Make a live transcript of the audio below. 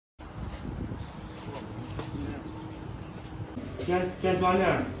剪短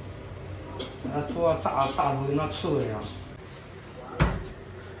链，涂炸出跟那刺猬一样。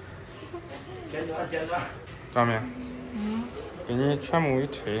剪短。张明，给你全部一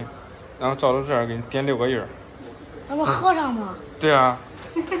推，然后照到这儿给你点6个印儿。那不和尚吗？对啊。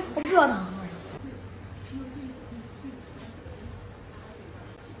我不要当和尚。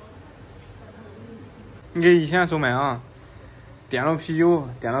你给1000收麦啊！点了啤酒，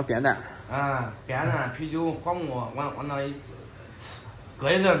点了扁担。啊，扁担、啤酒、黄木往那一搁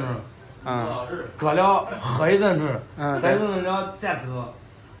一阵子。搁了喝一阵子，喝一阵了再搁，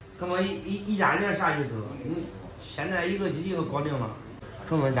可能一家人下去搁。现在一个机器都搞定了，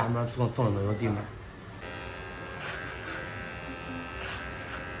成本家里面送的没有地面。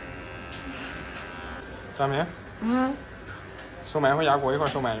张明，收麦回家跟我一块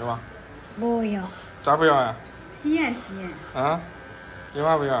收麦去吧？不要。咋不要呀？体验。啊？有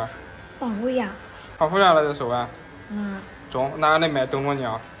啥不要？放回家。放回家了再收啊？中，拿那麦等着你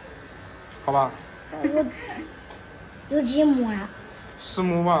啊。好吧。有几亩呀？10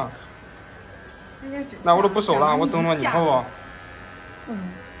亩吧。那我都不收了，我等着你，好不？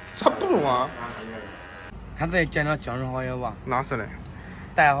咋不中啊？还得见到精神好些吧？哪是嘞？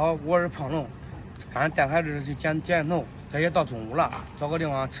大家好，我是胖龙，刚才带孩子去剪头，这也到中午了，找个地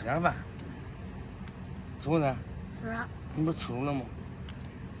方吃点饭。吃不呢？吃了。你不吃了吗？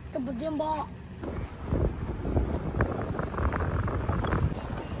这不顶饱。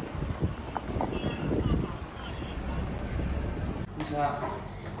你吃啊？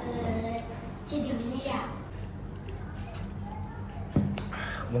几丁一下。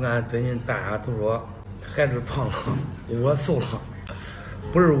我看最近大家都说孩子胖了，我瘦了，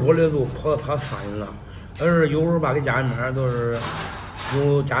不是我的肉跑到他上瘾了，而是有时候吧，给家里面都是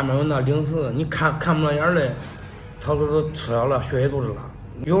有家里面有那零食，你看不上眼嘞，他说都吃了，血液都是了。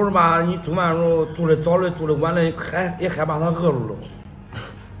有时候吧，你做饭的时候做的早的做的晚的，也害怕他饿着了。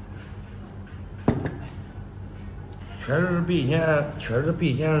确实比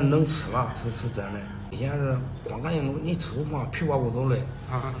以前能吃了，是真的。以前是光感觉你吃不胖，皮包骨头嘞。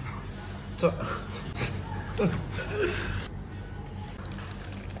这。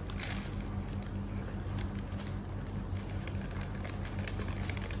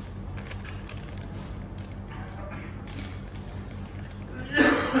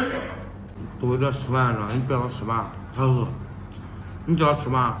都给他吃饭了，你不要吃吧，他饿。你叫他吃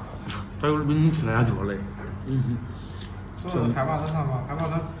吧，他有时比你吃的还多嘞。就是害怕他胖吧，害怕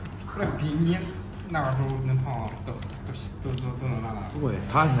他来比你那个时候能胖，都能那。不会，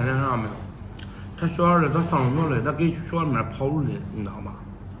他现在啥没有？他小孩儿他上了学嘞，他给学校里面跑路的，你知道吧？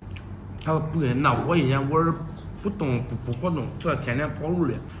他不跟那我以前我是不动不活动，这天天跑路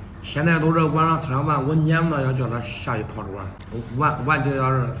的。现在都是晚上吃上饭，我撵不到要叫他下去跑着玩，晚几个小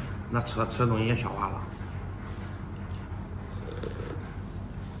时，那吃的东西也消化了。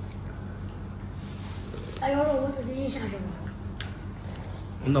那要是我自己下去吗？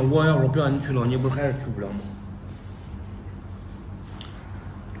那我要说不让你去了，你不是还是去不了吗？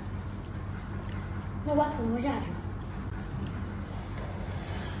那我偷下去。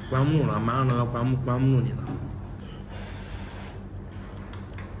关不住了，马上那个关不住你了。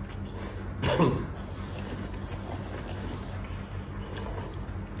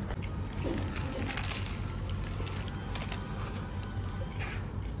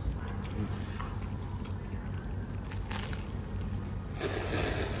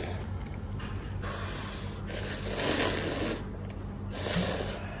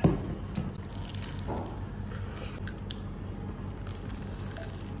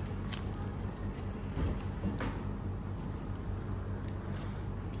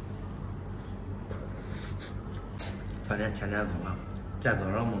这天天走了，再走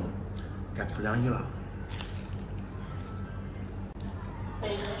上梦，该出两级了。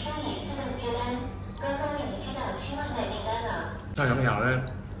北屯山里自动接单，刚刚已经接到7万块订单了。像什么样的，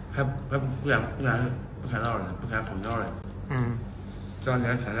还不敢到的，不敢空调的。这两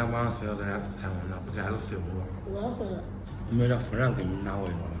天天天晚上睡觉都还开空调，不敢都睡不着。我会的。没这风扇给你拿过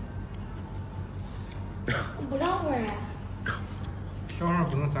去了。不让会。小孩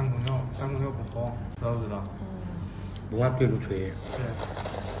不能扇空调，扇空调不好，知道不知道？不管对着吹。对。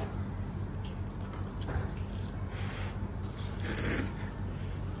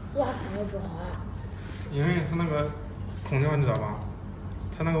为啥空调不好呀？因为它那个空调你知道吧？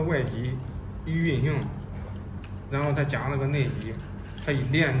它那个外机一运行，然后再加那个内机，它一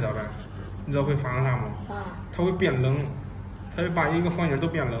连，你知道吧？你知道会发生啥吗？它会变冷，它会把一个房间都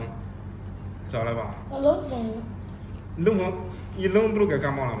变冷，知道了吧？冷风。冷风一冷不都该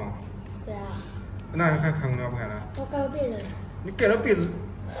感冒了吗？对啊。那还开空调不开了？我盖了被子。你盖了被子，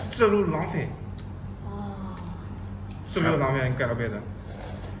这都浪费。是不是浪费？你盖了被子。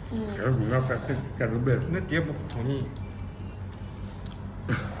这是中间盖着被子。那爹不唬你。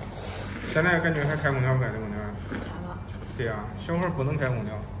现在感觉还开空调不开这空调？开了。对呀、小孩不能开空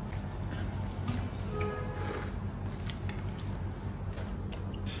调。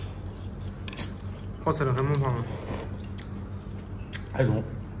好吃的很吗，胖子？还中。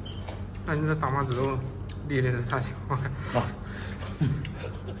那你这大麻子都立的是啥情况？啊，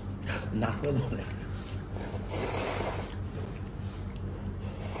拿舌头来。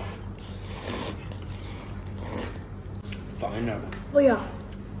倒一点吧。不要。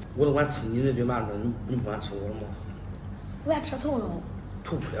我都管吃你的嘴巴子，你不管吃我的吗？我也吃吐了。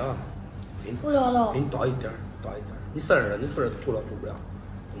吐不了。不了了。给你倒一点，倒一点。你事儿，你不是吐了吐不了，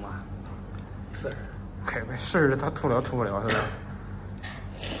懂吗？事儿。开个事儿，他吐了吐不了是吧？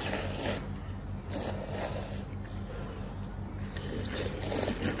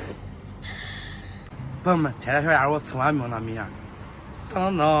朋友们，天天小家伙吃完没有那米线，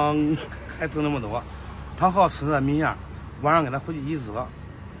当当当，还剩那么多。他好吃的米线，晚上给他回去一热，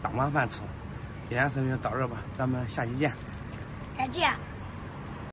当晚饭吃。今天视频就到这吧，咱们下期见。再见。